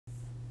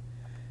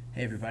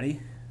Hey everybody,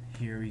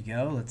 here we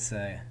go. Let's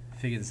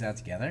figure this out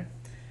together.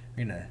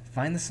 We're going to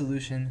find the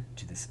solution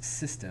to this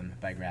system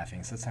by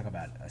graphing. So let's talk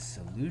about a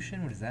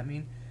solution. What does that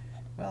mean?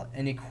 Well,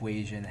 an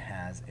equation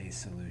has a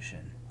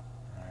solution.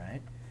 All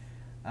right.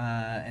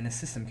 And a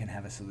system can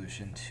have a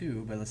solution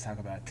too, but let's talk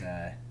about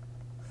a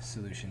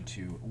solution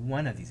to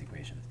one of these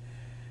equations.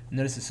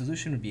 Notice a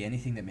solution would be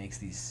anything that makes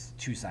these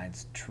two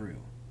sides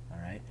true. All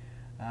right.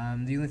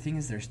 The only thing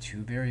is there's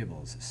two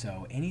variables.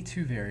 So any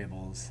two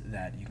variables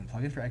that you can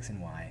plug in for x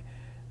and y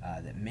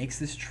that makes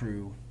this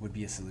true would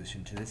be a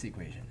solution to this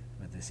equation.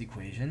 But this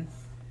equation,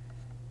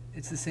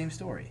 it's the same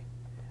story.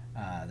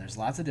 There's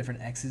lots of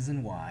different x's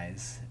and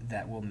y's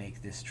that will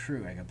make this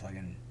true. I can plug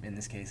in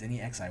this case, any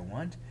x I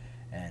want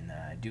and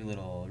do a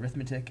little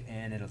arithmetic,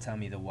 and it'll tell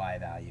me the y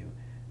value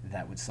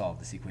that would solve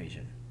this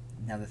equation.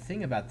 Now the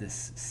thing about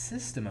this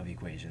system of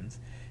equations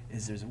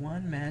is there's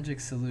one magic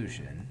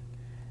solution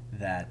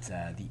that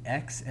the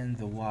x and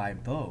the y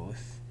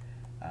both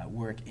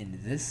work in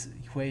this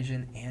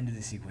equation and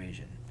this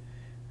equation,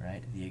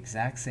 right? The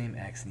exact same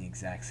x and the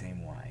exact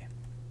same y.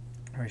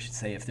 Or I should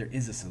say, if there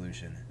is a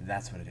solution,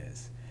 that's what it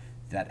is.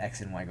 That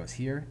x and y goes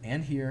here,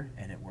 and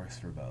it works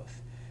for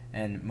both.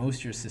 And most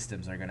of your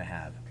systems are going to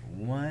have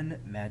one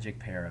magic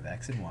pair of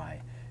x and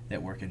y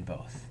that work in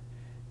both.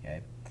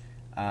 Okay.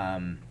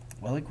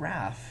 Well, a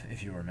graph,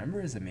 if you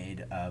remember, is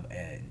made of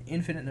an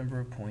infinite number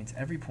of points.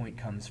 Every point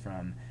comes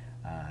from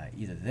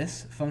either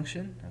this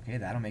function, okay,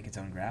 that'll make its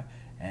own graph,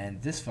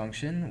 and this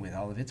function with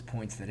all of its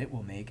points that it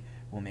will make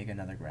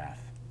another graph.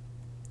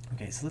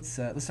 Okay, so let's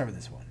start with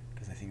this one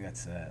because I think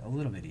that's a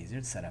little bit easier.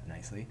 It's set up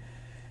nicely.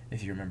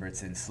 If you remember,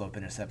 it's in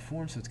slope-intercept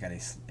form, so it's got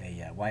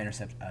a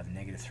y-intercept of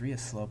 -3, a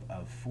slope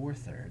of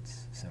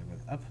 4/3. So it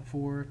goes up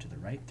 4 to the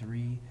right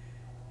 3,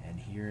 and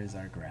here is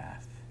our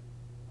graph.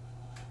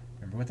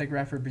 Remember what that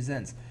graph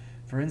represents.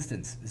 For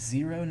instance,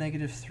 0,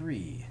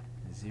 -3,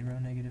 0,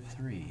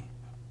 -3.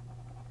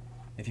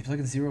 If you plug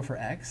in 0 for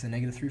x and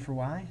 -3 for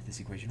y, this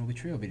equation will be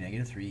true. It will be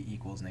 -3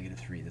 equals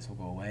 -3. This will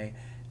go away.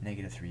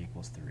 -3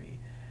 equals 3.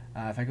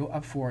 If I go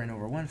up 4 and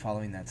over 1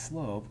 following that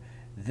slope,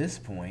 this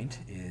point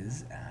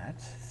is at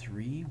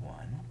 3,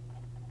 1.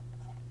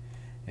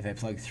 If I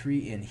plug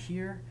 3 in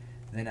here,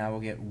 then I will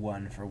get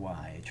 1 for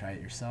y. Try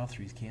it yourself.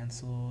 3's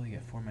cancel. You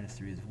get 4 minus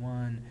 3 is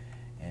 1.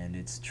 And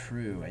it's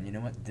true. And you know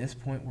what? This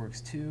point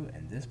works too,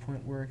 and this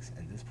point works,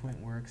 and this point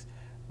works.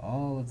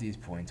 All of these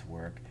points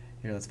work.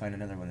 Here, let's find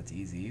another one that's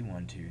easy.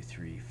 1, 2,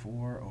 3,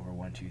 4 over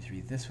 1, 2,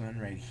 3. This one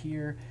right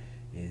here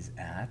is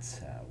at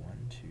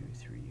 1, 2,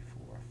 3,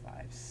 4,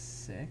 5,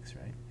 6,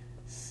 right?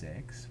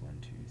 6. 1,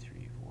 2,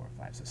 3, 4,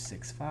 5. So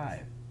 6,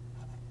 5.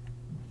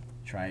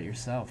 Try it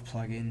yourself.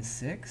 Plug in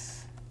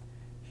 6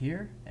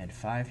 here and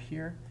 5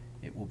 here.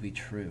 It will be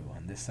true.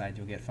 On this side,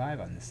 you'll get 5.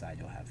 On this side,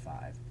 you'll have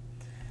 5.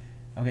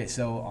 Okay,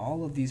 so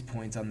all of these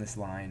points on this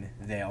line,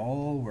 they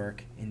all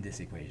work in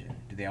this equation.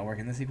 Do they all work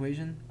in this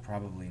equation?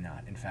 Probably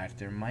not. In fact,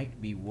 there might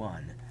be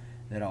one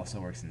that also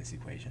works in this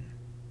equation.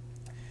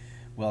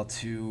 Well,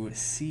 to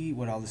see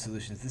what all the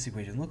solutions to this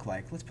equation look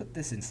like, let's put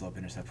this in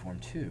slope-intercept form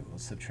too. We'll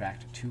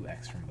subtract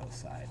 2x from both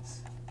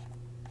sides.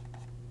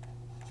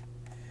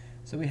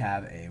 So we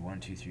have a 1,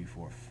 2, 3,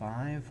 4,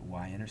 5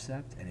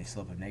 y-intercept and a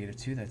slope of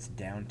 -2. That's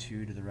down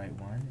 2 to the right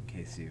 1, in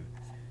case you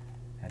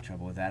had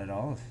trouble with that at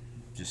all.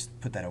 Just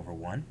put that over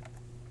 1.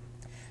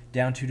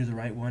 Down 2 to the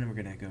right 1, we're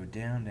going to go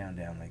down, down,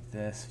 down like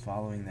this,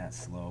 following that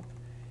slope.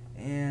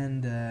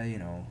 And, you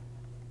know,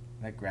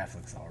 that graph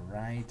looks all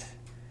right.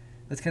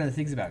 That's kind of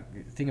the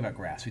thing about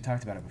graphs. We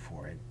talked about it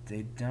before.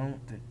 They're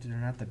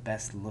not the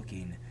best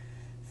looking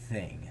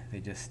thing. They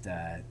just,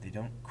 they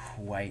don't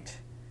quite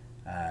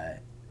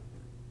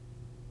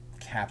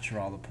capture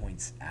all the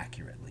points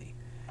accurately.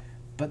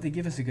 But they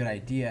give us a good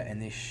idea,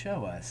 and they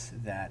show us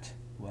that,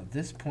 well,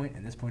 this point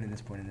and this point and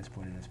this point and this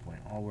point and this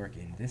point all work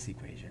in this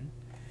equation.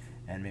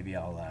 And maybe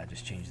I'll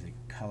just change the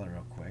color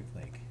real quick,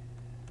 like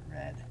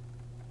red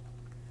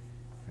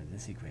for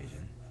this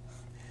equation.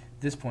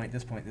 This point,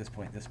 this point, this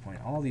point, this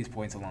point, all these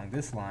points along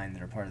this line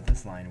that are part of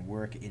this line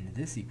work in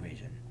this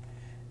equation.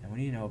 And what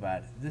do you know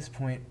about this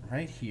point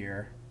right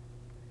here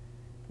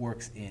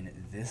works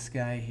in this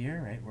guy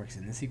here, right? Works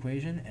in this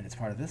equation, and it's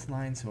part of this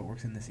line, so it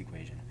works in this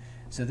equation.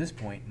 So this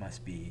point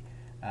must be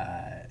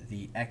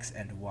the x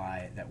and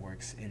y that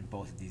works in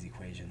both of these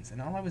equations. And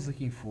all I was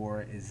looking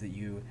for is that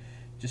you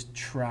just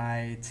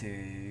try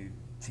to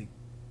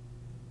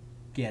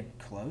get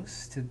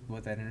close to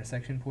what that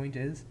intersection point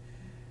is.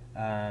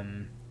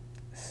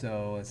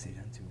 So let's see,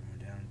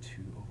 down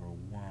 2 over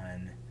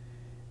 1,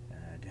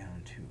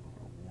 down 2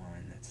 over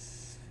 1.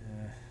 That's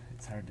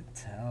it's hard to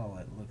tell.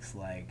 It looks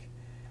like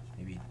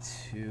maybe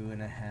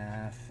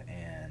 2.5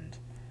 and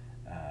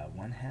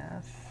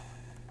 1/2,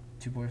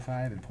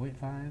 2.5 and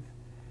 0.5.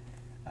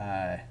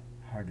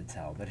 Hard to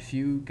tell, but if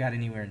you got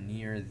anywhere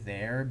near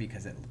there,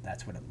 because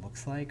that's what it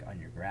looks like on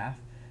your graph,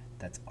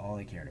 that's all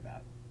I cared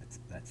about.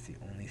 That's the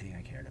only thing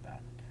I cared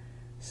about.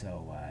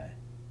 So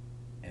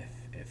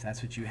if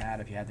that's what you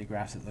had, if you had the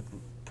graphs that looked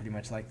pretty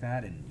much like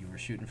that and you were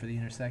shooting for the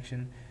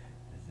intersection,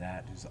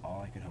 that is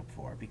all I could hope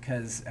for.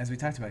 Because, as we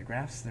talked about,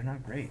 graphs, they're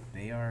not great.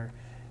 They are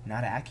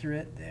not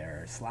accurate,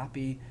 they're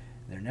sloppy,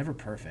 they're never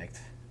perfect.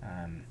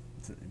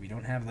 We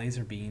don't have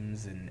laser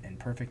beams and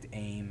perfect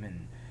aim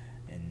and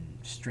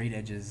straight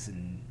edges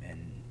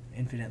and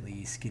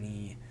infinitely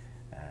skinny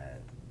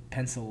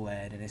pencil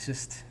lead, and it's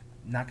just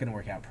not going to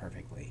work out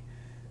perfectly.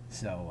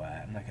 So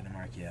I'm not going to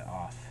mark you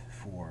off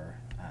for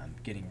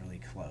getting really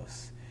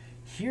close.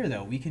 Here,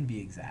 though, we can be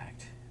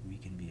exact. We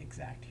can be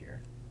exact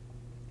here.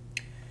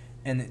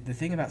 And the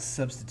thing about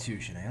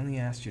substitution, I only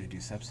asked you to do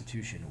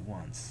substitution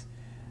once.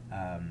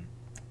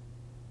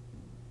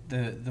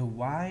 The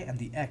y and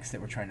the x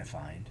that we're trying to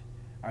find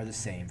are the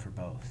same for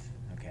both,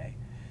 okay?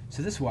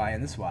 So this y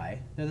and this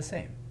y, they're the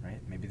same,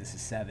 right? Maybe this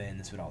is 7,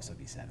 this would also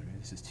be 7. Maybe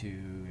this is 2,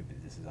 maybe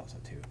this is also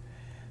 2.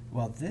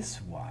 Well,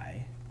 this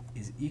y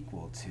is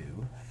equal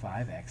to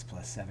 5x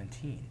plus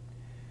 17.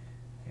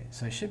 Okay,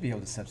 so I should be able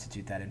to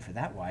substitute that in for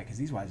that y, because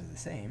these y's are the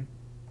same,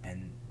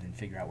 and then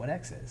figure out what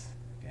x is,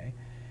 okay?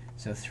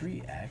 So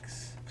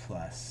 3x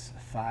plus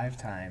 5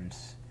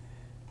 times,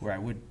 where I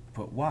would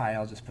put y,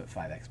 I'll just put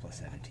 5x plus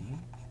 17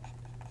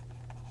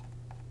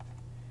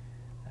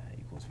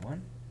 equals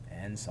 1,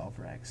 and solve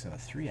for x. So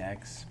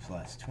 3x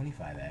plus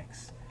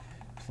 25x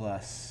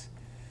plus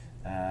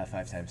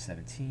 5 times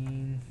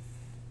 17,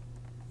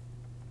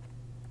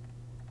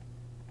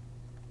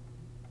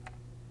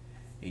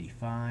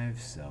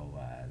 85, so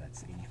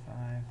that's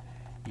 85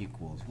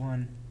 equals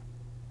 1.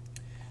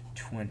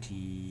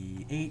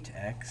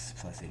 28x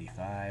plus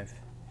 85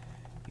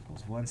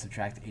 equals 1.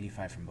 Subtract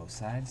 85 from both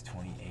sides.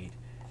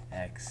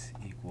 28x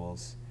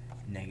equals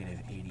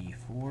negative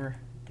 84.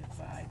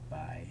 Divide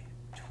by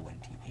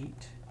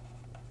 28.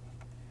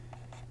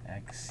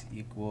 X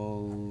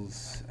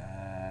equals,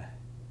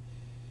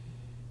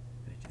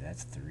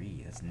 that's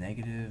 3. That's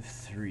negative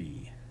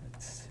 3.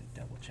 Let's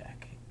double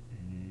check.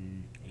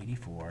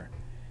 84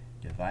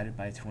 divided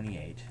by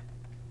 28.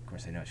 Of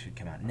course, I know it should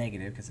come out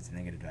negative because it's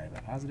negative divided by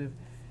positive.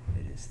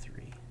 It is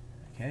 3.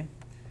 Okay?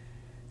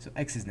 So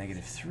x is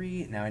negative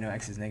 3. Now I know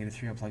x is negative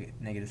 3. I'll plug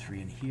negative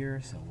 3 in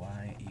here. So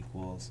y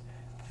equals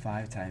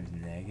 5 times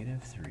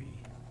negative 3.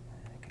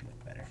 That could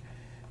look better.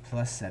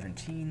 Plus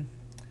 17.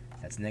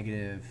 That's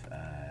negative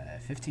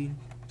 15.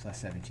 Plus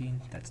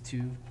 17. That's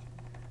 2.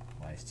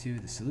 Y is 2.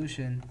 The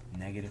solution,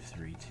 negative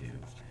 3, 2.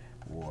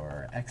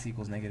 Or x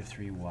equals negative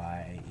 3,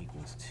 y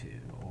equals 2.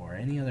 Or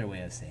any other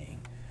way of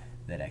saying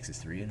that x is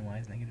 3 and y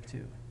is negative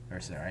 2. Or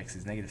sorry, x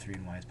is negative 3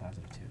 and y is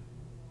positive 2.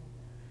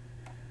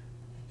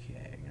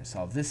 Okay, I'm going to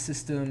solve this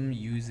system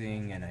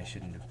using, and I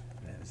shouldn't have,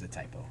 that was a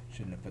typo.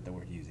 Shouldn't have put the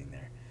word using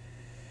there.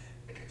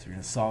 So we're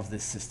going to solve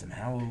this system.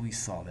 How will we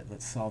solve it?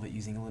 Let's solve it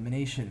using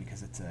elimination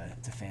because it's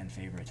a fan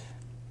favorite.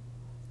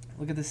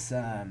 Look at this.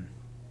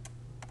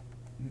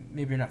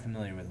 Maybe you're not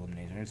familiar with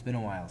elimination. It's been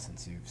a while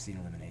since you've seen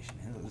elimination.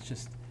 Let's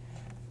just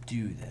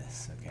do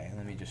this, okay?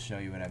 Let me just show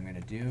you what I'm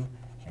going to do,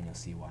 and you'll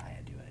see why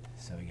I do it.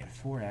 So we get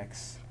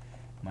 4x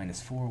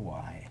minus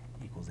 4y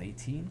equals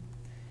 18.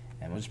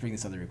 And we'll just bring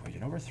this other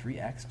equation over.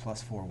 3x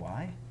plus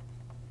 4y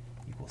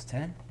equals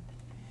 10.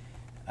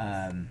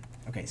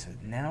 Okay, so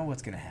now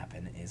what's going to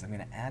happen is I'm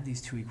going to add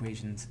these two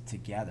equations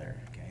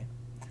together, okay?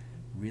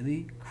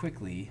 Really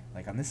quickly,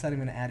 like on this side I'm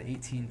going to add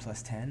 18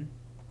 plus 10.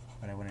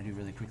 What I want to do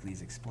really quickly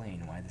is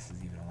explain why this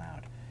is even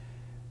allowed.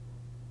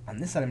 On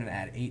this side I'm going to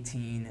add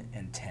 18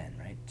 and 10,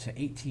 right?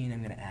 To 18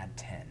 I'm going to add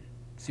 10.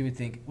 So you would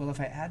think, well,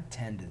 if I add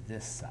 10 to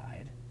this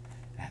side,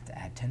 I have to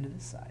add 10 to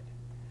this side.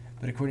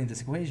 But according to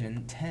this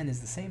equation, 10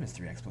 is the same as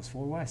 3x plus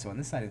 4y. So on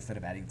this side, instead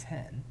of adding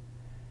 10,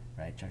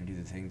 right, trying to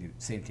do the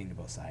same thing to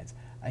both sides,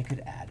 I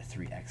could add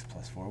 3x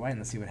plus 4y, and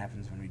let's see what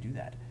happens when we do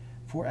that.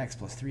 4x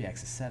plus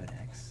 3x is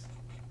 7x.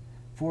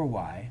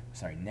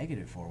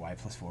 Negative 4y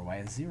plus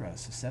 4y is 0,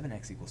 so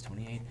 7x equals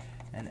 28,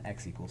 and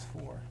x equals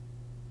 4.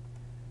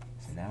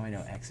 So now I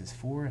know x is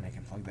 4, and I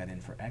can plug that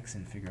in for x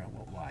and figure out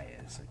what y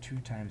is. So 2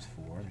 times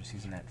 4, I'm just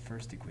using that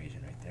first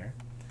equation right there.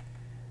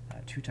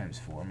 2 times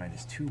 4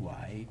 minus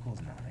 2y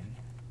equals 9.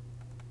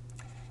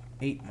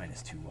 8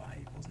 minus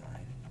 2y equals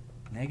 9.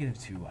 Negative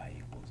 2y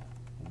equals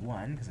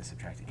 1, because I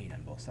subtracted 8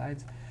 on both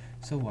sides.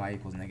 So y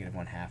equals negative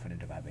 1/2 when I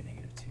divide by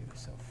negative 2.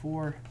 So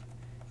 4,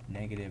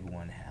 negative 1/2.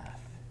 Alright,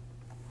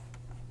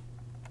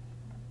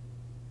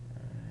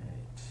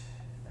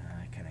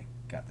 I kind of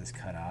got this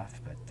cut off,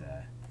 but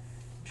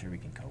I'm sure we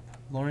can cope.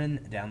 Lauren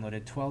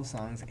downloaded 12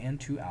 songs and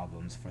 2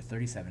 albums for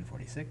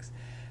 $37.46.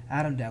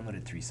 Adam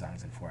downloaded 3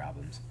 songs and 4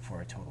 albums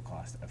for a total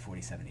cost of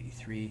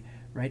 $47.83.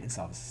 Write and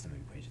solve a system of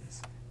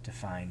equations to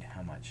find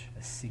how much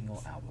a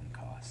single album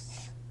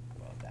costs.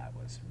 Well, that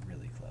was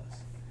really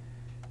close.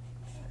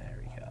 There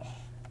we go.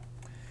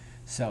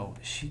 So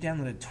she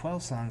downloaded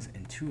 12 songs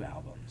and 2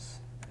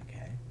 albums.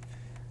 Okay.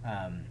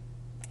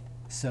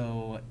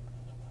 So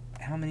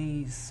how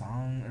many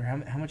song, or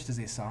how much does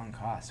a song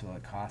cost? Well,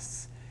 it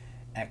costs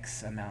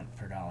X amount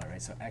per dollar,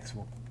 right? So X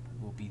will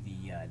be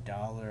the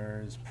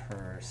dollars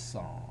per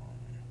song.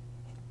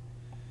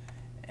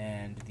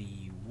 And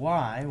the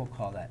Y, we'll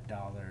call that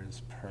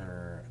dollars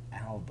per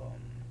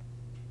album.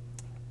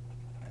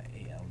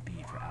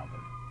 ALB for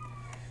album.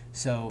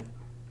 So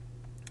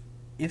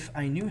if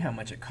I knew how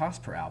much it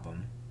cost per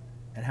album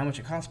and how much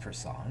it cost per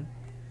song,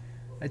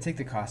 I'd take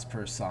the cost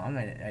per song,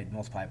 I'd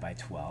multiply it by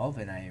 12,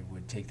 and I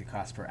would take the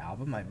cost per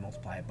album, I'd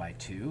multiply it by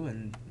 2,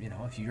 and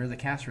if you're the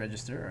cash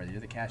register or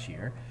you're the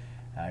cashier,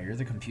 you're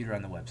the computer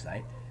on the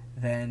website,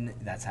 then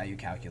that's how you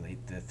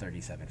calculate the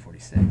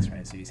 3746,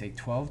 right? So you take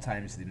 12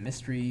 times the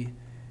mystery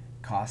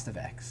cost of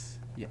X,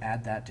 you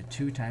add that to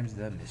 2 times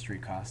the mystery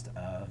cost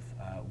of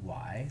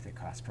Y, the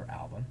cost per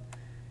album,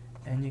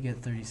 and you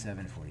get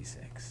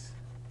 3746.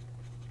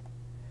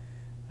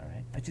 All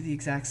right, I do the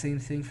exact same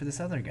thing for this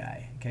other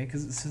guy, okay?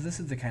 So this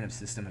is the kind of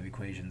system of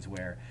equations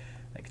where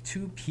like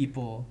 2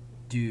 people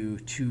do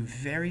 2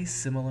 very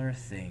similar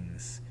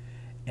things,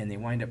 and they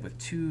wind up with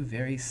 2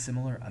 very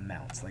similar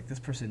amounts. Like this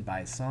person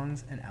buys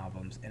songs and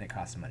albums and it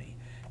costs money,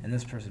 and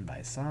this person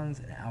buys songs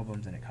and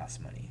albums and it costs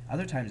money.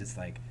 Other times it's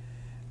like,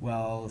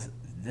 well,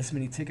 this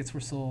many tickets were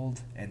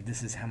sold and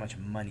this is how much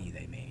money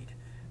they made,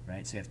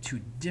 right? So you have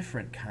 2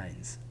 different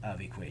kinds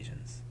of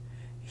equations.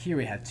 Here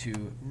we have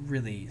 2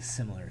 really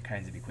similar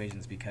kinds of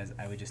equations because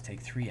I would just take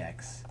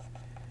 3x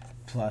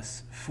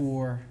plus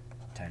 4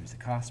 times the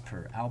cost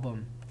per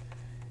album,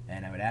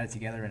 and I would add it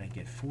together and I'd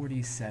get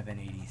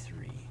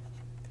 4783.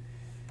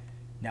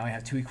 Now I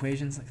have 2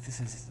 equations. Like this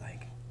is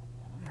like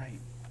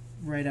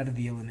right out of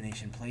the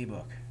elimination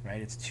playbook,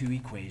 right? It's 2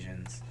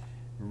 equations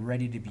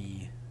ready to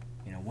be,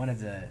 one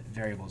of the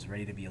variables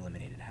ready to be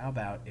eliminated. How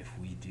about if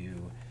we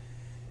do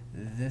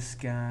this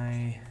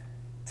guy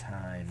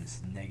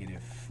times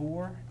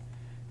 -4,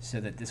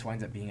 so that this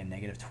winds up being a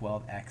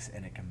 -12x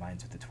and it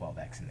combines with the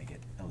 12x and they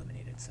get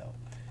eliminated. So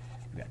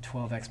we've got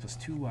 12x plus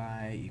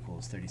 2y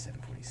equals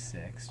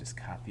 3746, just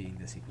copying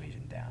this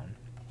equation down.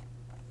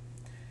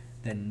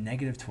 Then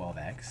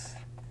 -12x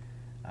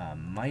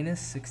minus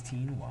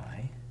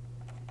 16y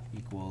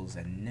equals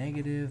a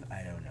negative,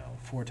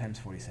 4 times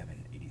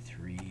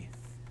 4783.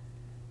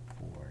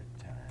 4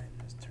 times,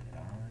 let's turn it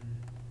on.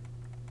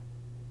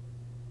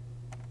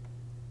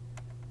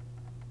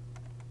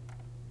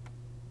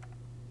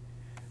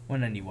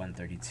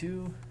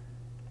 -191.32,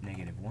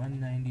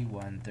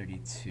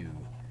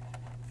 -191.32,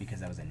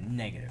 because that was a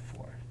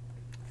 -4.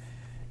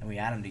 And we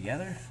add them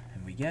together,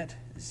 and we get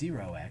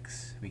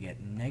 0x. We get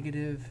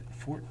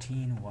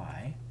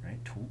 -14y,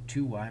 right?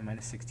 2y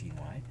minus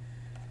 16y,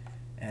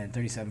 and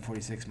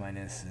 3746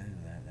 minus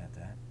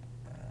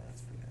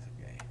let's bring this up,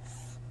 okay.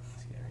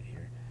 Let's get right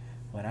here.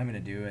 What I'm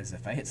going to do is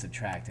if I hit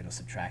subtract, it'll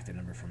subtract a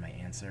number from my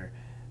answer.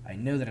 I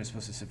know that I'm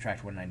supposed to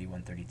subtract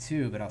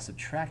 191.32, but I'll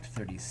subtract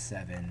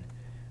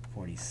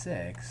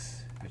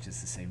 3746, which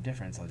is the same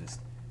difference. I'll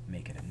just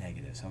make it a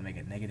negative. So I'll make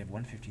it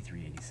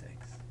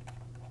 -153.86.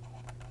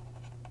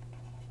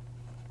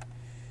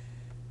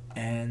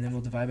 And then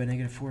we'll divide by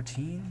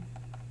 -14.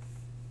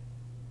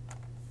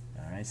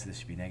 Alright, so this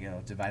should be negative.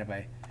 I'll divide it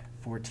by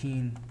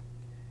 14.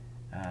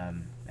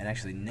 And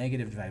actually,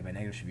 negative divided by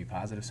negative should be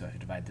positive, so if I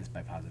divide this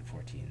by positive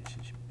 14, it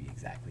should be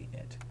exactly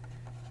it.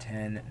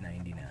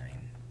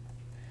 1099.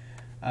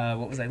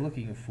 What was I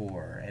looking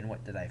for, and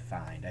what did I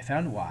find? I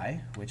found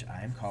Y, which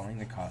I'm calling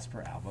the cost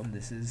per album.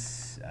 This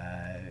is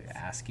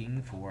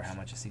asking for how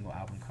much a single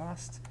album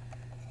costs.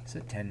 So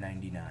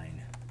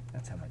 1099.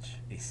 That's how much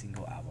a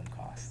single album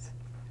costs.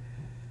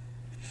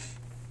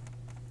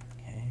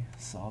 Okay,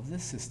 solve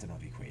this system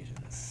of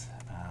equations.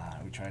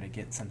 We try to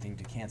get something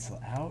to cancel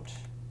out.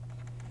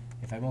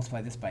 If I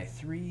multiply this by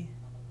 3,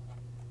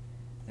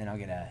 then I'll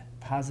get a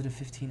positive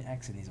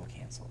 15x, and these will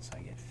cancel. So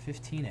I get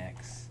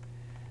 15x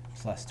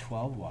plus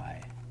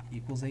 12y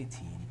equals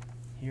 18.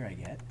 Here I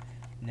get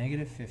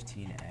negative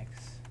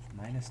 15x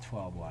minus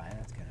 12y,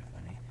 that's kind of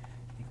funny,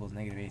 equals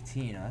negative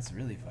 18. Now that's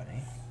really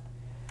funny,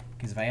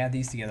 because if I add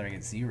these together, I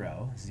get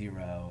 0,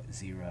 0,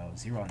 0,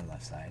 0 on the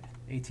left side,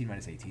 18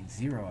 minus 18,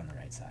 0 on the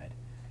right side.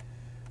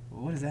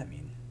 Well, what does that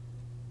mean?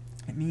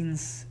 It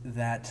means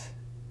that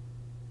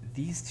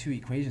these 2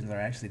 equations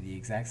are actually the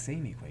exact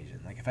same equation.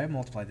 Like if I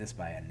multiply this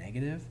by a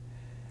negative,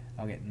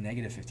 I'll get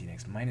negative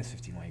 15x minus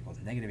 15y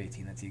equals negative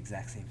 18. That's the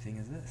exact same thing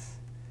as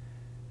this.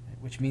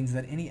 Which means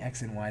that any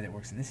x and y that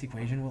works in this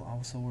equation will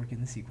also work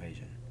in this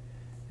equation.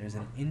 There's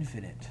an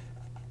infinite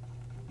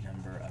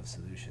number of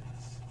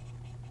solutions.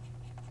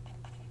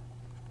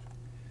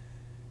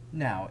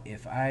 Now,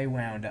 if I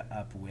wound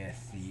up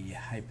with the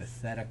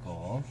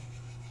hypothetical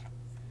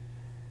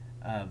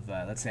of,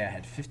 let's say I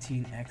had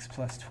 15x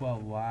plus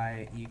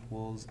 12y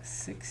equals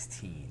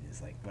 16 is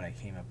like what I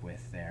came up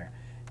with there.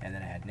 And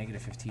then I had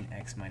negative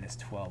 15x minus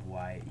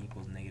 12y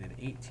equals negative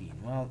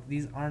 18. Well,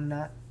 these are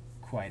not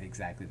quite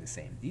exactly the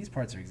same. These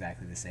parts are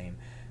exactly the same,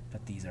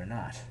 but these are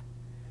not.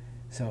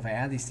 So if I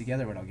add these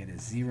together, what I'll get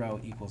is 0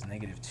 equals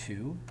negative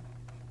 2.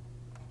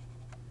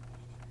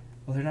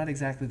 Well, they're not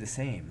exactly the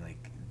same.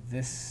 Like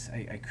this,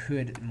 I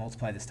could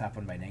multiply this top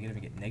one by negative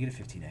and get negative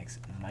 15x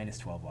minus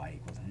 12y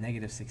equals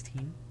negative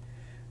 16.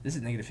 This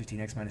is negative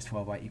 15x minus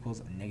 12y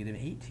equals negative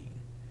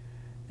 18.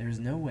 There's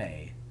no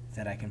way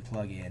that I can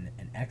plug in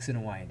an x and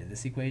a y into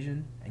this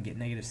equation and get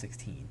negative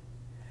 16.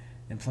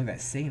 Then plug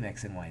that same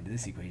x and y into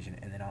this equation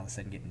and then all of a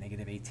sudden get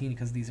negative 18,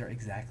 because these are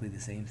exactly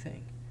the same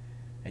thing.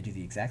 I do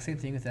the exact same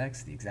thing with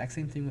x, the exact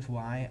same thing with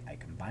y, I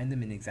combine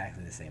them in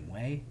exactly the same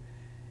way,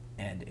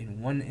 and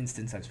in one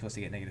instance I'm supposed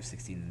to get negative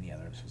 16, and in the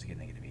other I'm supposed to get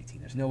negative 18.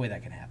 There's no way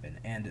that can happen,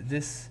 and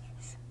this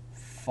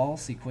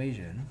false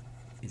equation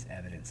is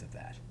evidence of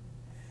that.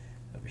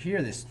 Over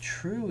here, this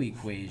true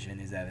equation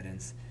is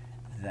evidence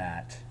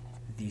that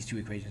these two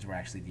equations were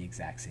actually the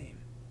exact same.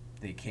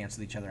 They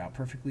cancel each other out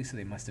perfectly, so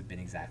they must have been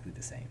exactly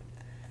the same.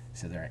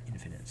 So there are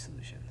infinite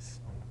solutions,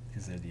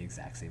 because they're the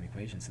exact same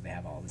equation, so they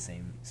have all the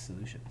same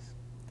solutions.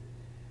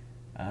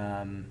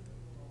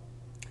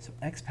 So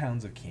X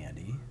pounds of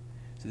candy.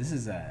 So this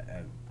is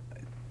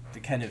the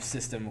kind of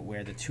system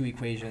where the two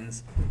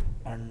equations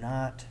are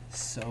not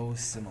so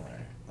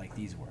similar like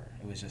these were.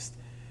 It was just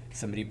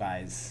somebody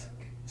buys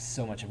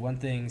so much of one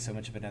thing, so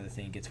much of another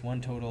thing, gets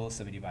one total.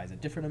 Somebody buys a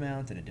different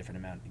amount, and a different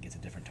amount gets a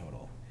different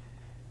total.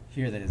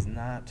 Here, that is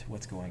not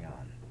what's going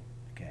on.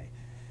 Okay,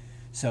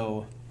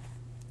 so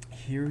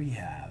here we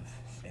have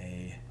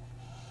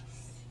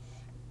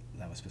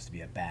that was supposed to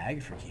be a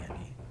bag for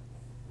candy.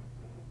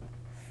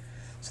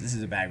 So this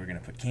is a bag we're going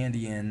to put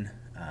candy in.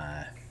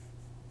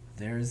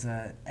 There's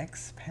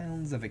X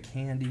pounds of a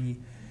candy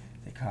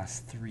that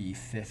costs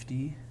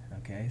 $3.50.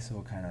 Okay, so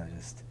we'll kind of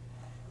just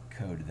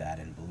code that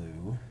in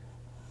blue.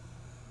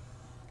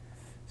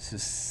 So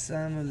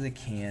some of the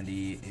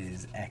candy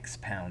is X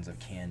pounds of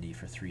candy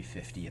for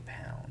 $3.50 a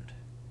pound.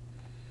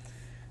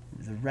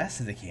 The rest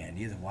of the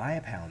candy is Y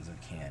pounds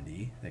of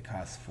candy that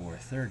costs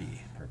 $4.30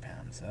 per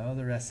pound. So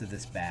the rest of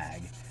this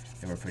bag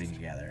that we're putting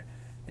together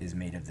is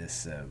made of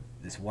this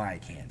this Y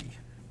candy.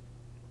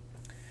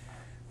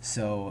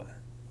 So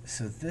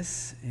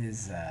this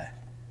is I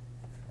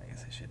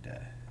guess I should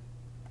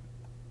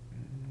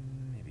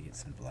maybe get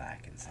some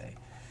black and say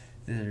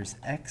there's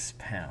X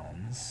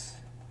pounds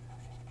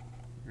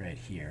right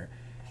here.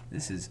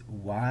 This is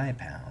Y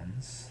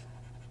pounds.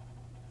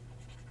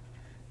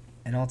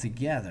 And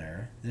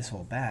altogether, this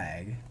whole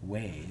bag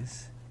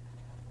weighs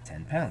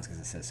 10 pounds because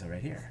it says so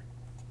right here.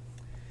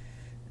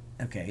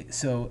 Okay,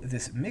 so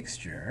this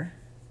mixture,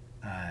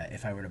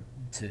 if I were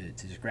to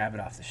just grab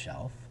it off the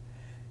shelf,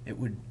 it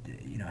would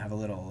have a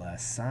little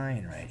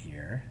sign right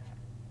here,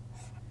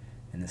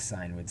 and the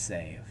sign would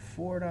say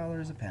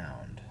 $4 a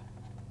pound.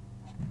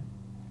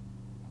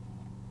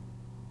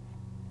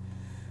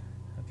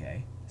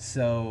 Okay,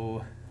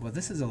 so well,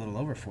 this is a little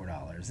over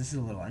 $4. This is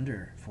a little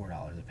under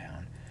 $4 a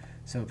pound.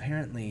 So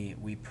apparently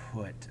we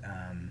put,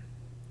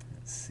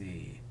 let's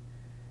see,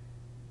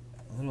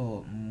 a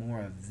little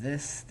more of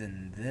this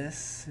than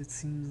this, it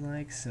seems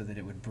like, so that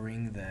it would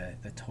bring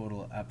the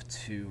total up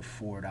to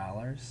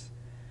 $4.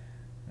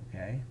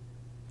 Okay,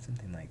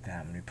 something like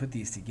that. When we put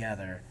these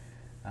together,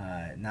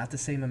 not the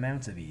same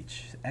amounts of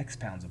each, X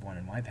pounds of one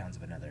and Y pounds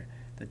of another,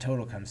 the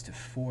total comes to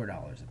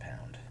 $4 a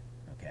pound.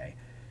 Okay,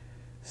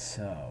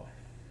 so,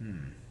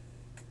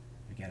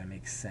 we gotta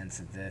make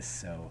sense of this.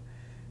 So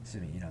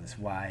this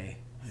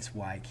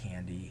Y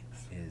candy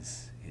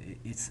is,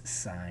 its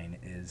sign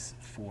is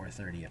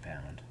 $4.30 a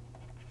pound,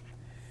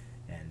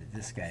 and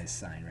this guy's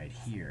sign right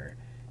here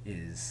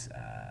is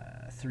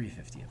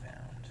 $3.50 a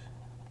pound.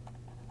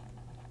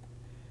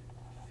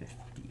 50.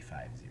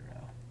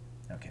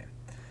 Okay,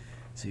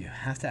 so you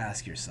have to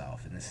ask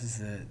yourself, and this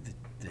is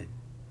the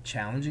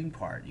challenging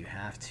part. You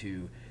have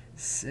to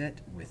sit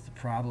with the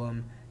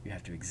problem. You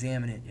have to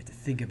examine it. You have to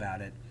think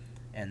about it.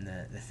 And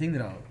the thing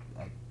that I'll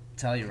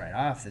tell you right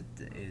off that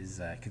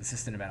is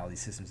consistent about all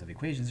these systems of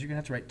equations, you're going to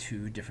have to write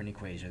two different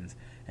equations,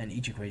 and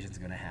each equation is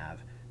going to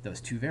have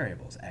those two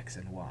variables, x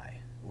and y,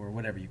 or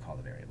whatever you call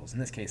the variables. In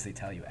this case, they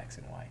tell you x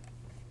and y.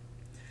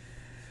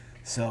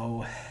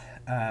 So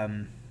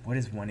what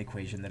is one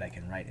equation that I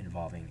can write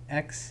involving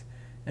x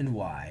and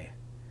y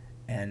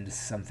and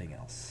something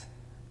else?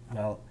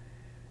 Well,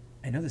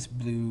 I know this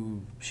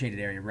blue shaded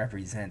area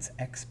represents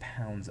X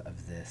pounds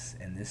of this,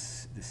 and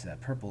this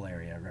purple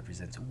area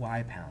represents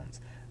Y pounds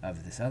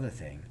of this other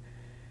thing.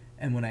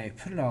 And when I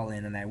put it all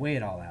in and I weigh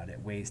it all out,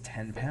 it weighs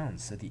 10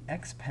 pounds. So the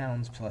X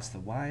pounds plus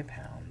the Y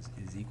pounds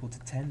is equal to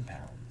 10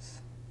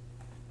 pounds.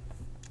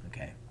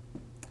 Okay.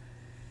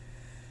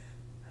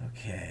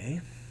 Okay.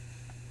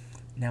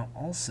 Now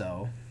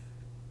also,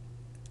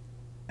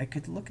 I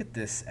could look at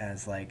this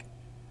as like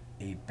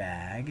a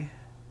bag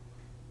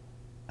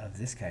of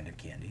this kind of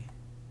candy,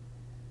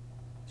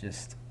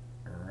 just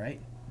right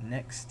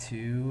next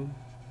to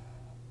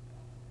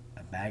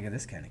a bag of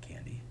this kind of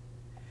candy.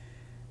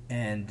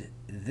 And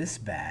this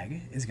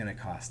bag is going to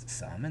cost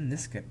some, and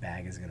this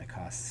bag is going to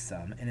cost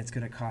some, and it's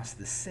going to cost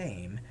the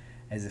same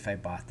as if I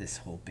bought this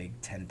whole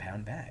big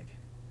 10-pound bag,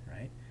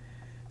 right?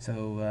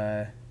 So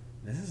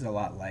this is a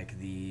lot like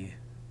the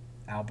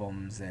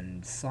albums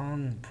and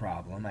song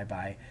problem. I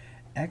buy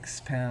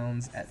X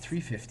pounds at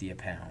 $3.50 a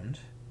pound.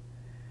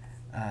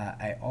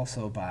 I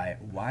also buy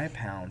Y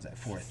pounds at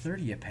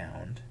 $4.30 a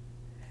pound,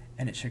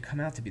 and it should come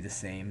out to be the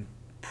same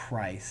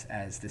price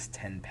as this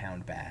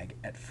 10-pound bag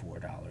at $4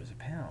 a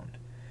pound.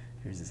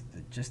 Here's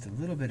just a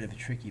little bit of a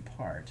tricky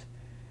part.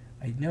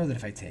 I know that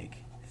if I take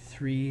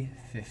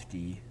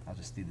 350, I'll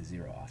just do the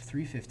zero off,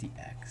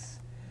 350x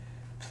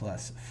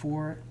plus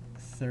 4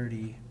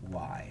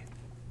 30y.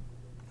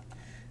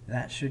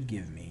 That should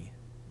give me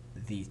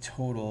the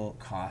total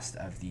cost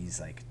of these,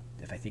 like,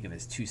 if I think of it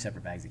as 2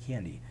 separate bags of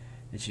candy,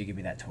 it should give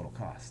me that total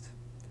cost.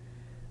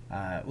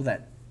 Well,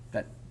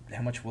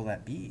 how much will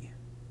that be?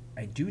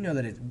 I do know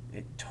that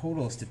it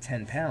totals to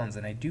 10 pounds,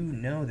 and I do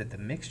know that the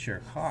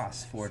mixture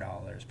costs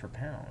 $4 per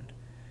pound.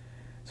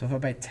 So if I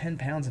buy 10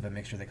 pounds of a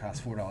mixture that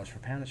costs $4 per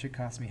pound, it should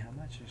cost me how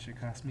much? It should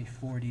cost me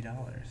 $40.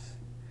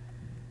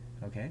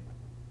 Okay?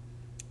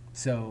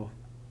 So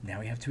now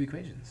we have 2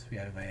 equations. We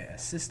have a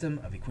system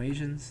of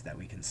equations that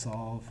we can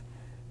solve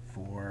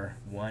for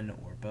one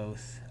or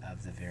both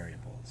of the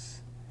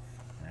variables.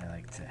 And I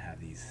like to have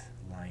these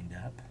lined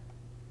up,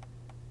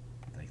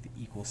 like the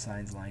equal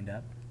signs lined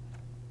up.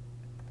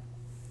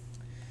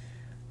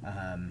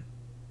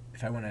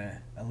 If I want to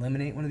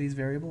eliminate one of these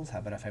variables, how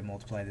about if I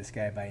multiply this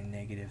guy by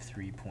negative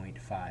 3.5?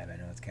 I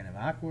know it's kind of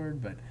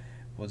awkward, but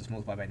we'll just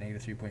multiply by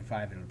negative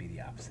 3.5. It'll be the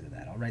opposite of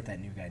that. I'll write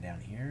that new guy down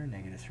here,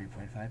 negative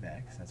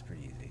 3.5x. That's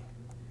pretty easy.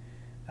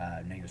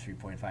 Negative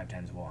 3.5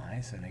 times y,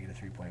 so negative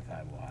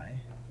 3.5y.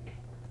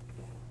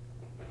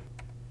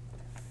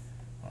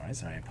 All right,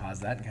 sorry, I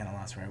paused that and kind of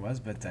lost where I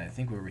was, but I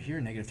think we were here.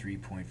 Negative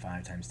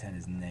 3.5 times 10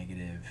 is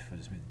negative, we'll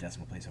just move the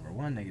decimal place over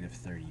 1, negative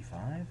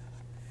 35.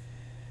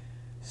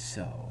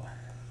 So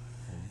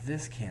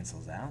this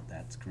cancels out.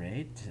 That's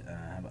great.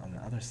 On the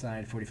other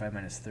side, 45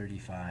 minus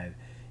 35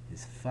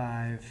 is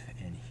 5.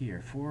 And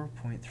here,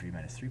 4.3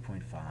 minus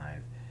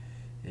 3.5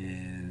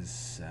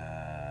 is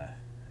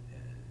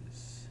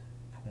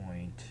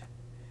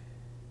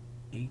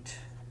 0.8.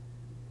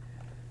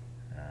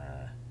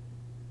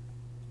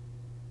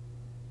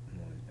 I'm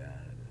always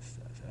bad at this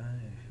stuff.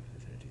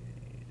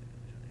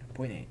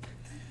 0.8.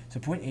 So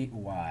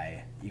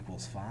 0.8y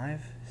equals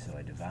 5. So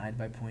I divide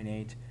by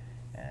 0.8.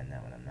 And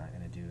that one I'm not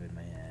going to do in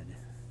my head.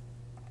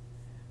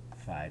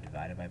 5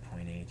 divided by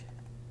 0.8,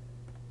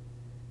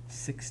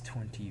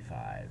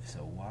 625.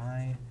 So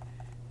y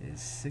is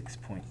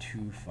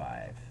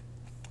 6.25.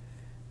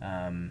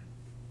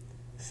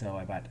 So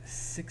I bought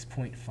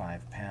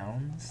 6.5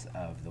 pounds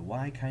of the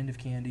y kind of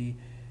candy.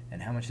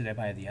 And how much did I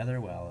buy of the other?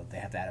 Well, they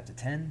have to add up to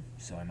 10,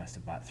 so I must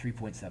have bought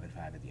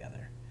 3.75 of the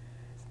other.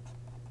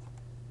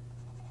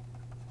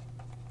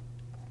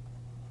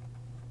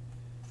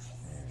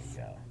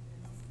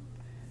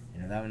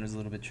 That one was a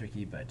little bit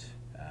tricky, but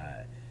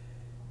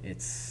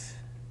it's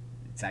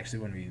actually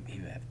one we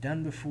have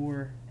done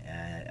before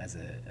as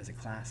a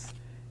class,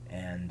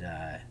 and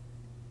I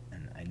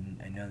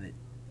know that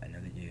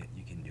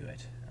you can do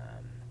it.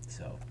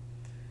 So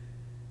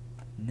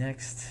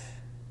next,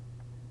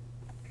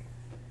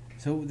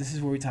 so this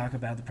is where we talk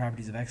about the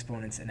properties of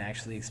exponents and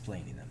actually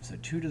explaining them. So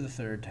 2 to the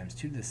 3rd times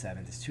 2 to the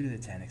 7th is 2 to the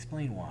 10.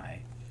 Explain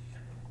why.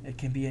 It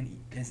can be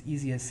as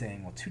easy as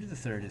saying, well, 2 to the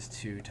 3rd is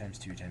 2 times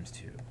 2 times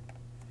 2.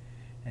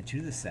 And 2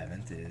 to the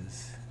 7th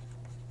is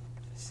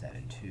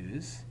 7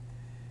 2s,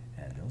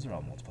 and those are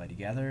all multiplied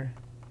together.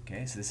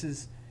 Okay, so this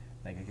is,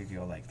 like, I could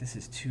go like, this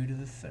is 2 to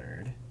the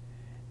 3rd,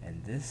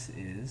 and this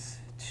is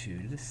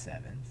 2 to the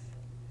 7th,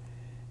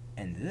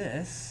 and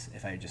this,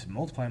 if I just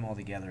multiply them all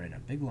together in a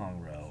big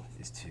long row,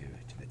 is 2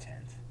 to the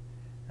 10th,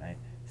 right?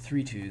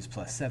 3 2s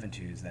plus 7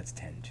 2s, that's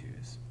 10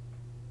 2s.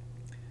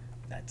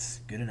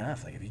 That's good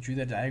enough. Like, if you drew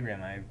that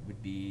diagram, I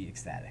would be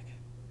ecstatic.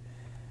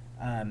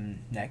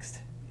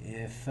 Next.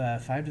 If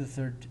 5 to the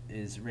 3rd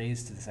is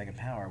raised to the 2nd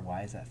power,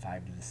 why is that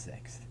 5 to the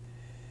 6th?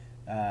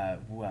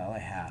 Well, I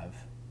have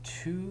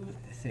 2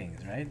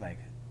 things, right? Like,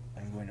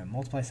 I'm going to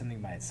multiply something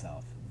by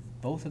itself.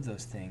 Both of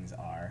those things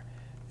are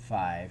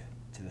 5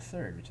 to the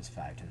 3rd, which is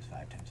 5 times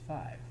 5 times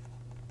 5.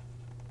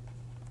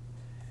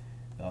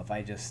 So if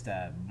I just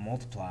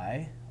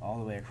multiply all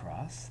the way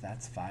across,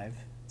 that's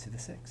 5 to the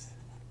 6th.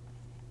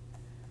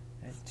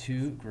 Right?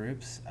 2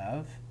 groups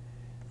of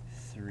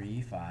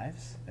 3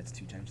 5s. That's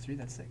 2 times 3,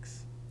 that's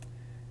 6.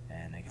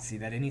 And I can see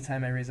that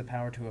anytime I raise a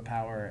power to a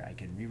power, I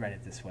can rewrite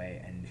it this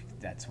way, and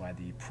that's why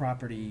the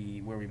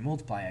property where we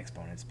multiply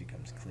exponents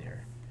becomes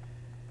clear.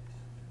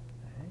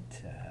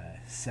 Right,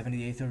 7 to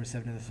the 8th over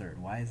 7 to the 3rd.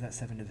 Why is that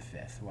 7 to the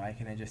 5th? Why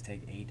can't I just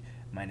take 8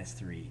 minus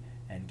 3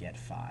 and get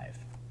 5?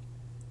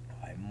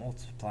 If I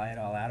multiply it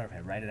all out, or if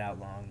I write it out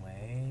long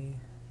way,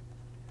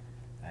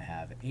 I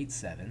have 8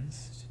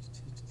 7s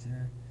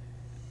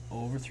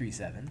over 3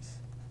 7s.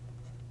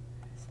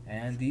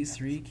 And these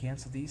 3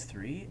 cancel these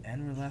 3,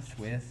 and we're left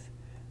with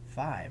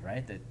 5,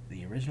 right?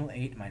 The original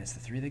 8 minus the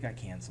 3 that got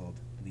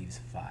canceled leaves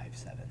 5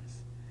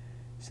 7s.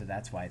 So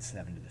that's why it's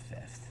 7 to the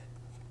 5th.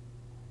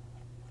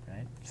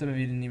 Right? Some of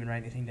you didn't even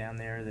write anything down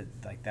there that,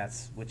 like,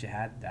 that's what you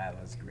had.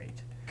 That was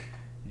great.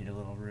 Need a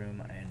little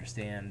room, I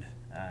understand.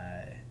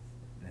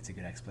 That's a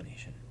good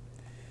explanation.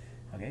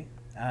 Okay.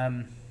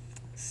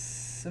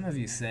 Some of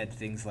you said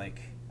things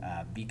like,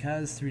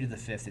 because 3 to the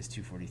 5th is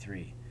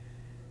 243.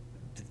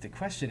 The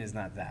question is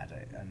not that.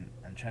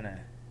 I'm trying to,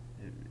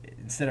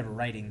 instead of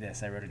writing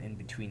this, I wrote an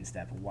in-between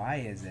step. Why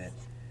is it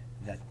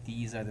that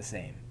these are the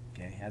same?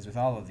 Okay, as with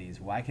all of these,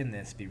 why can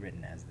this be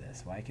written as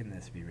this? Why can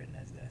this be written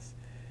as this?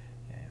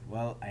 Okay,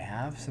 well, I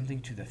have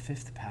something to the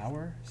 5th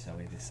power, so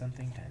it is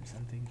something times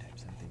something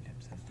times something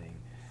times something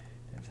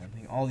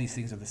something. All these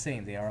things are the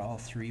same. They are all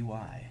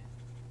 3y.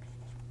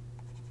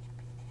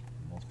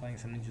 Multiplying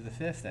something to the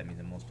fifth, that means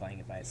I'm multiplying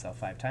it by itself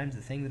 5 times.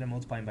 The thing that I'm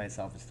multiplying by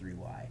itself is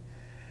 3y.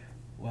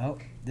 Well,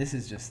 this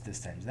is just this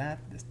times that,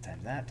 this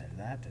times that, times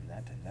that, times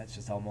that, times that. It's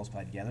just all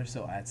multiplied together.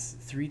 So that's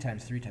 3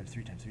 times 3 times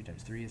 3 times 3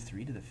 times 3 is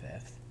 3 to the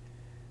fifth.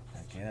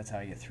 Okay, that's how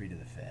I get 3 to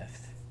the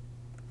fifth.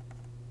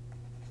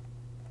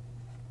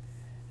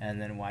 And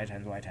then y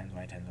times y times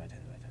y times y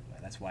times y times y.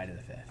 That's y to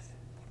the fifth.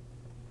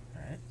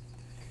 All right?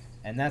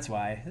 And that's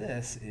why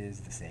this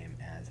is the same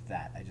as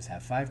that. I just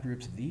have 5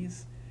 groups of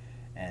these,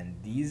 and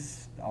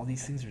all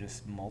these things are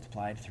just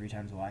multiplied 3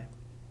 times y.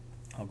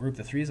 I'll group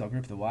the 3's, I'll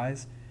group the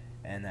y's,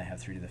 and I have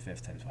 3 to the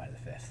fifth times y to the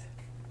fifth.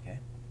 Okay?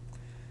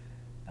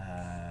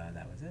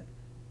 That was it.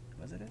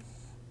 Was it it?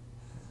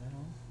 Was that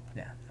all?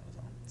 Yeah, that was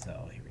all.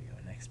 So here we go,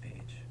 next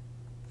page.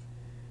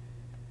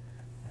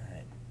 All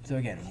right. So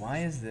again, why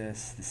is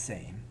this the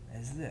same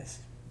as this?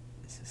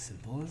 It's as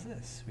simple as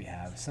this. We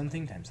have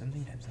something times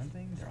something times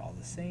something. They're all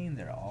the same.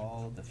 They're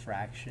all the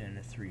fraction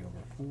 3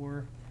 over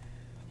 4.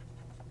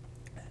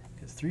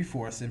 Because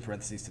 3/4 in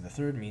parentheses to the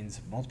third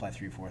means multiply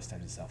 3/4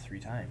 times itself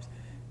 3 times.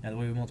 Now the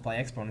way we multiply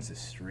exponents is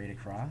straight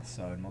across.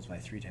 So I would multiply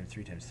 3 times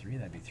 3 times 3.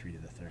 That'd be 3 to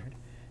the third.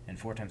 And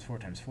 4 times 4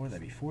 times 4.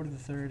 That'd be 4 to the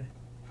third.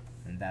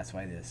 And that's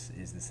why this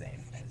is the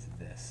same as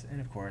this. And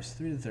of course,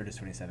 3 to the third is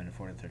 27, and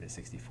 4 to the third is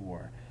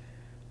 64.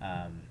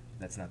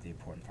 That's not the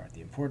important part.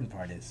 The important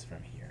part is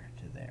from here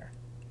to there.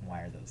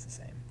 Why are those the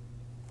same?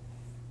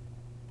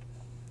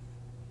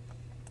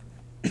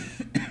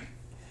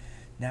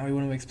 Now we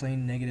want to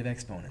explain negative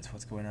exponents.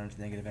 What's going on with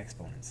negative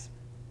exponents?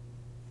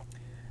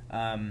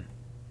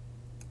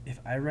 If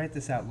I write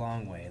this out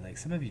long way, like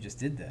some of you just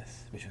did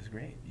this, which was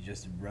great. You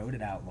just wrote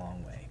it out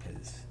long way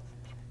because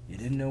you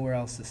didn't know where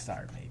else to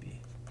start,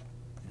 maybe.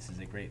 This is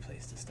a great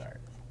place to start.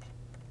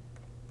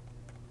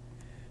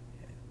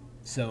 Okay.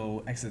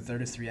 So x to the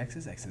third is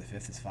 3x's, x to the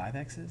fifth is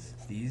 5x's.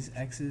 These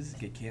x's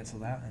get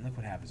canceled out, and look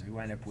what happens. We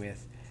wind up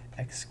with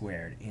x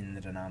squared in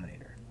the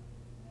denominator.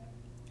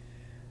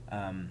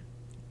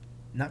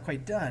 Not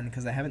quite done,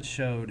 because I haven't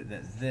showed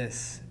that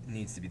this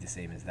needs to be the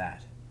same as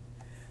that.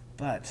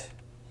 But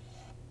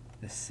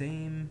the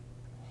same,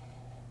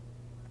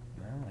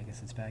 well, I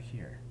guess it's back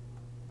here.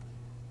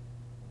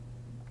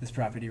 This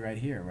property right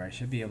here, where I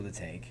should be able to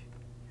take,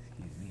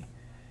 excuse me,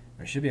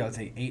 where I should be able to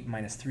take 8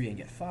 minus 3 and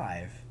get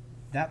 5,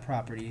 that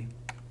property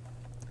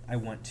I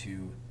want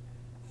to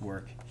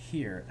work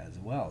here as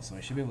well. So I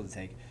should be able to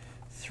take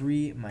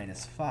 3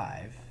 minus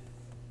 5,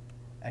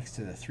 x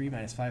to the 3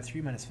 minus 5.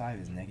 3 minus 5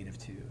 is negative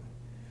 2.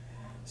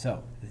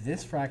 So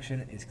this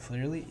fraction is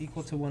clearly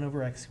equal to 1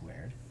 over x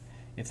squared.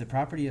 If the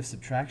property of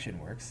subtraction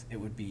works, it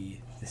would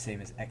be the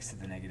same as x to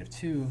the negative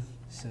 2,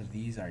 so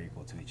these are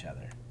equal to each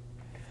other.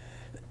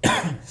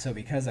 So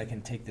because I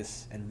can take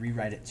this and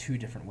rewrite it 2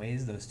 different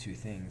ways, those 2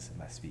 things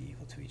must be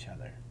equal to each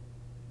other.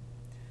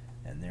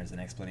 And there's an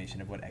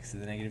explanation of what x to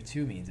the negative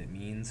 2 means. It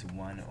means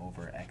 1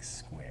 over x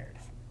squared.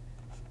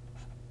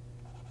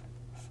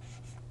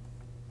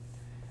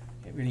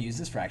 Okay, we're going to use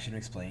this fraction to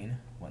explain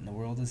what in the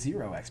world a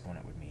 0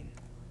 exponent would mean.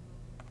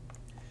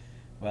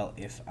 Well,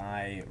 if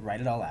I write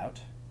it all out,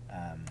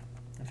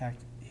 in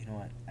fact, you know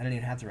what? I don't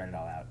even have to write it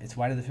all out. It's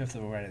y to the fifth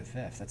over y to the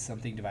fifth. That's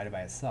something divided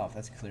by itself.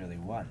 That's clearly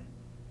 1.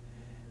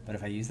 But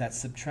if I use that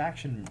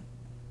subtraction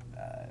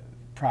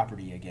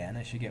property again,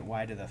 I should get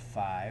y to the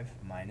 5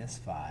 minus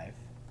 5,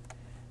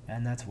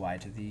 and that's y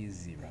to the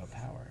 0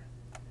 power.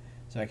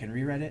 So I can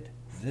rewrite it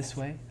this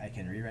way. I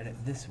can rewrite it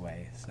this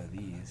way. So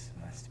these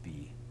must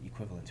be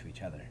equivalent to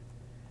each other.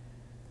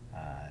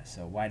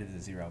 So y to the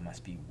 0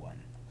 must be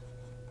 1.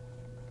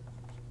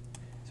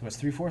 So what's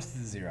 3/4 to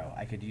the 0?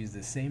 I could use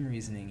the same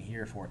reasoning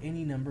here for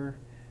any number.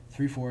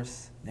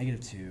 3/4,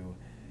 negative 2,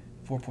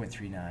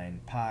 4.39,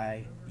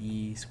 pi,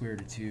 e, square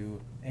root of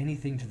 2,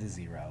 anything to the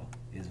 0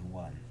 is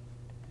 1.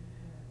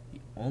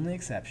 The only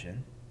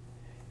exception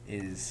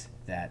is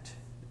that,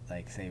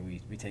 like, say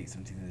we take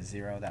something to the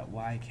 0, that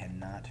y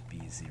cannot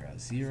be 0.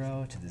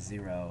 0 to the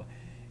 0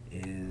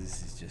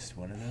 is just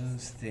one of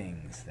those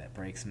things that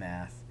breaks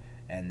math,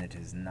 and it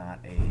is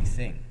not a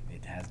thing.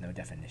 It has no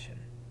definition.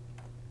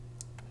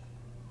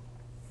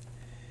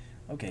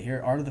 Okay,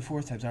 here r to the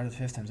 4th times r to the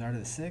 5th times r to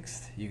the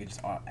 6th. You can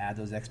just add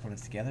those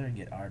exponents together and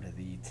get r to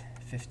the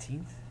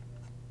 15th.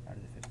 R to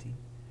the 15th.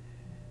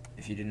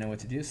 If you didn't know what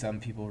to do, some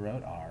people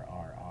wrote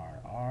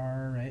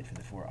r, right, for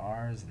the 4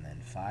 r's, and then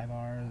 5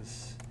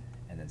 r's,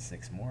 and then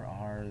 6 more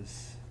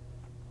r's,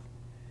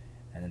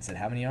 and then said,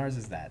 how many r's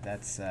is that?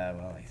 That's,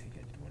 well, I think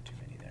I did one too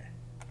many there.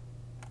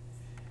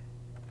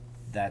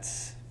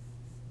 That's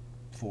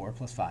 4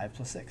 plus 5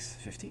 plus 6,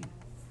 15.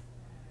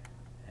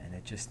 And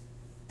it just,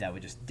 that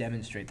would just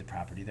demonstrate the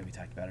property that we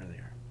talked about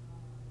earlier.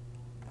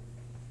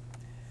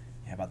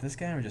 How about this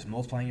guy? We're just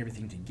multiplying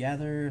everything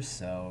together,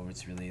 so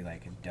it's really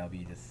like a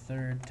w to the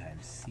 3rd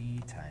times c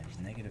times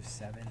negative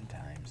 7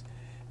 times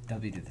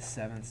w to the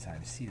 7th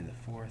times c to the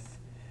 4th.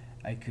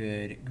 I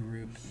could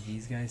group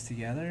these guys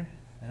together,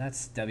 and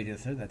that's w to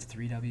the 3rd, that's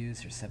 3 w's,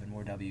 here's 7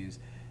 more w's,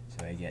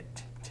 so I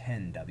get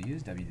 10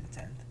 w's, w to the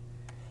 10th.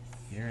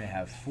 Here I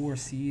have 4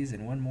 c's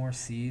and 1 more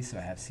c, so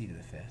I have c to the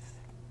 5th.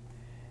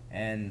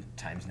 And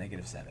times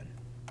negative 7.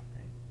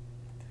 Right?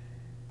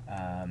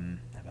 How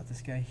about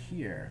this guy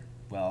here?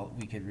 Well,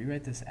 we could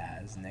rewrite this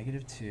as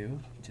negative 2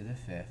 to the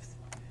 5th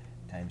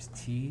times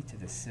t to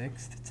the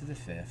 6th to the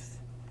 5th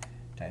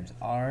times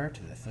r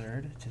to the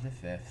 3rd to the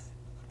 5th.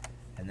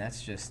 And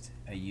that's just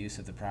a use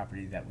of the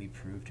property that we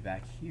proved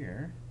back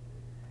here.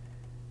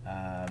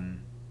 Yeah,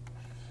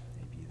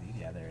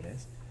 there it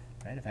is.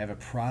 Right? If I have a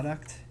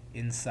product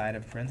inside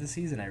of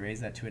parentheses and I raise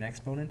that to an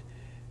exponent,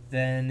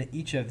 then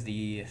each of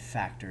the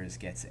factors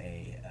gets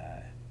an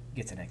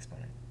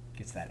exponent,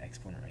 gets that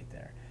exponent right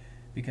there.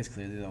 Because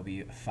clearly there'll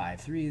be 5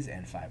 3's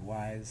and 5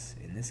 y's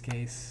in this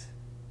case.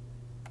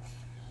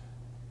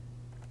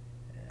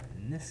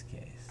 And in this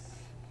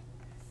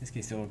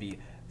case there will be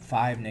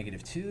 5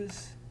 negative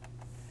 2's.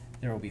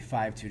 There will be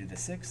 5 2 to the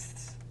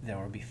 6ths. There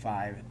will be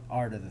 5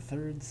 r to the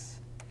 3rds.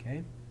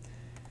 Okay.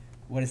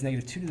 What is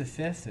negative 2 to the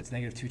 5th? It's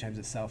negative 2 times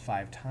itself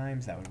 5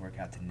 times. That would work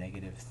out to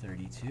negative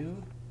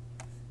 32.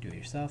 Do it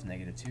yourself.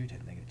 Negative 2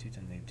 times negative 2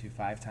 times negative 2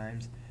 5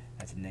 times.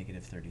 That's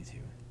negative 32.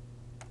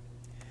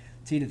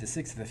 T to the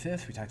 6th to the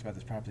 5th. We talked about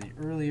this property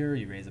earlier.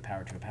 You raise the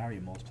power to a power. You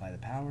multiply the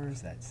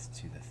powers. That's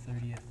to the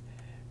 30th.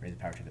 Raise the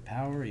power to the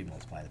power. You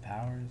multiply the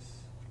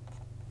powers.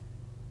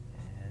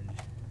 And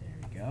there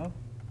we go.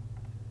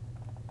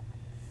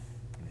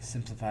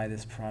 Simplify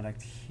this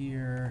product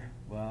here.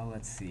 Well,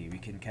 let's see. We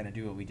can kind of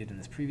do what we did in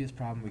this previous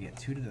problem. We get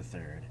 2 to the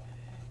 3rd,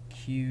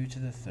 q to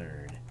the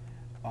 3rd,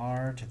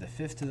 r to the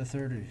 5th to the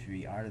 3rd, which would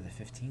be r to the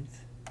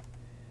 15th.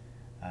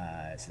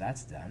 So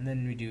that's done.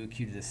 Then we do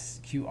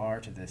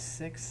qr to the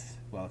 6th.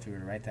 Well, if we were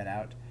to write that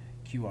out,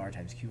 qr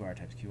times qr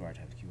times qr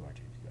times qr times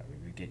qr, we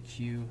would get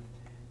q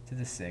to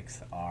the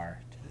 6th,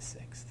 r to the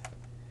 6th.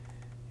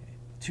 Okay.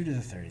 2 to the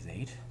 3rd is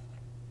 8.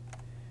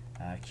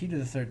 Q to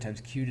the 3rd times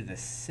q to the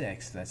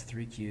 6th, so that's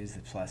 3 q's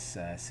plus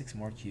 6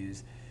 more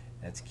q's,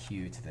 that's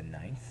q to the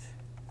 9th.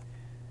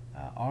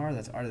 R,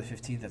 that's r to the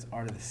 15th, that's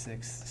r to the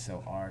 6th,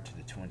 so r to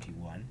the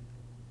 21.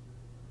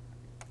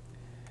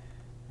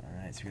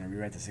 Alright, so we're going to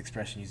rewrite this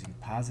expression using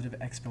positive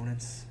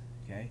exponents.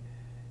 Okay.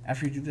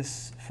 After you do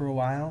this for a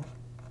while,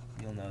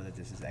 you'll know that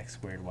this is x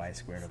squared y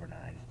squared over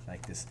 9.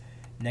 Like this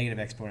negative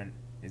exponent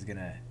is going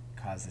to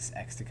cause this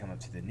x to come up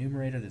to the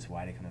numerator, this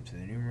y to come up to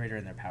the numerator,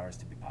 and their powers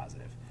to be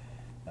positive.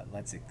 But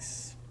let's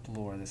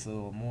explore this a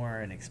little more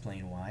and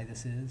explain why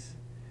this is.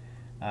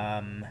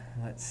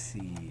 Let's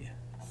see.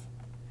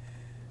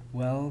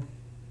 Well,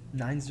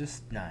 9's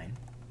just 9.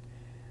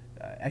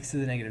 X to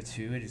the negative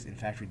 2, in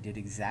fact, we did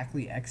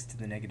exactly x to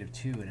the negative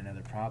 2 in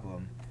another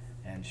problem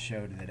and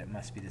showed that it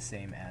must be the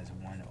same as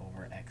 1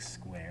 over x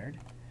squared.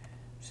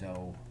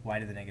 So y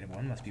to the negative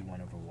 1 must be 1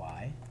 over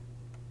y.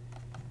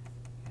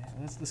 Okay,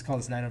 let's call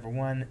this 9 over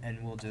 1,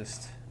 and we'll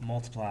just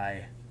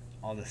multiply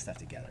all this stuff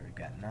together. We've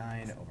got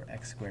 9 over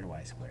x squared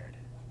y squared.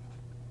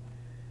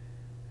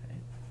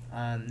 Right.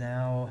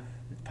 Now,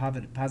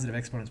 positive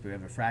exponents, we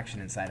have a fraction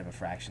inside of a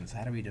fraction. So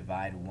how do we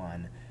divide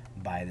 1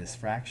 by this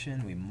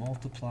fraction? We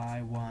multiply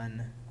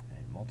 1,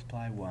 and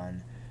multiply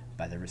 1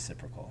 by the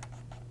reciprocal.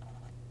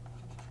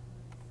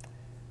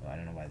 Oh, I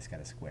don't know why this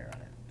got a square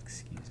on it.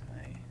 Excuse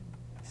my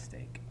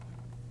mistake.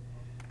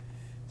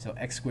 So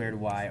x squared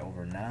y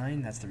over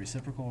 9, that's the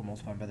reciprocal.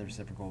 Multiplied by the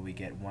reciprocal, we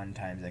get 1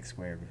 times x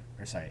squared,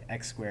 or sorry,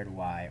 x squared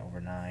y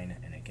over 9.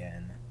 And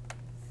again,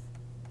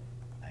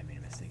 I made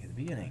a mistake at the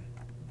beginning.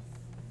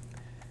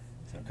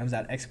 So it comes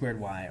out x squared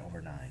y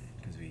over 9,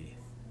 because we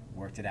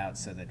worked it out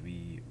so that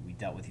we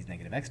dealt with these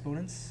negative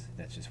exponents.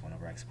 That's just 1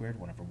 over x squared,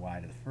 1 over y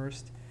to the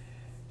first.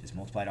 Just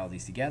multiplied all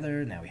these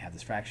together. Now we have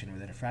this fraction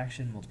within a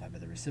fraction. Multiplied by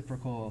the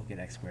reciprocal, get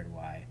x squared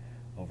y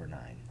over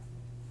 9.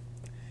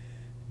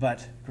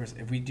 But, of course,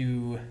 if we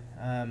do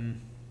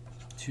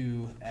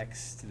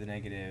 2x to the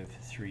negative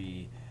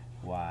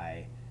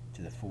 3y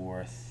to the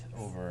 4th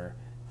over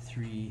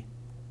 3z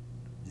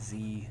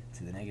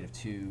to the negative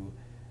 2,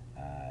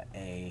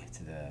 a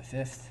to the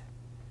 5th,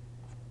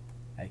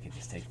 I could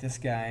just take this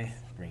guy,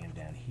 bring him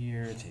down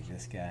here, take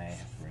this guy,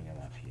 bring him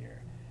up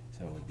here.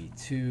 So it would be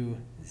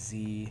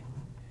 2z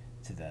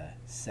to the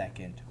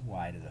 2nd,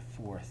 y to the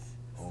 4th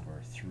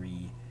over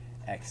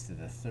 3x to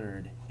the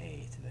 3rd,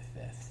 a to the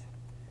 5th.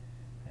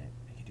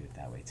 Do it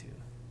that way too.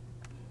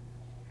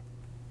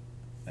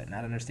 But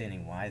not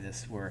understanding why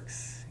this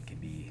works can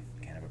be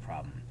kind of a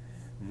problem.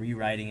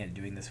 Rewriting it,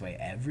 doing this way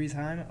every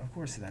time, of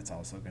course that's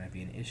also going to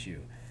be an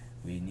issue.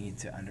 We need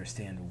to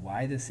understand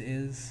why this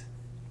is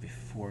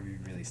before we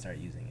really start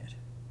using it.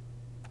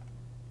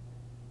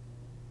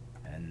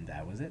 And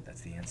that was it.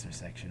 That's the answer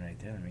section right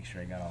there. Let me make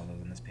sure I got all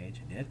those on this page.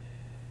 I did.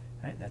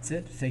 Alright, that's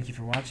it. Thank you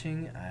for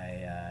watching.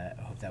 I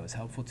hope that was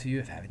helpful to you.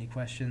 If you have any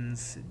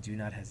questions, do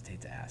not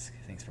hesitate to ask.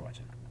 Thanks for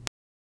watching.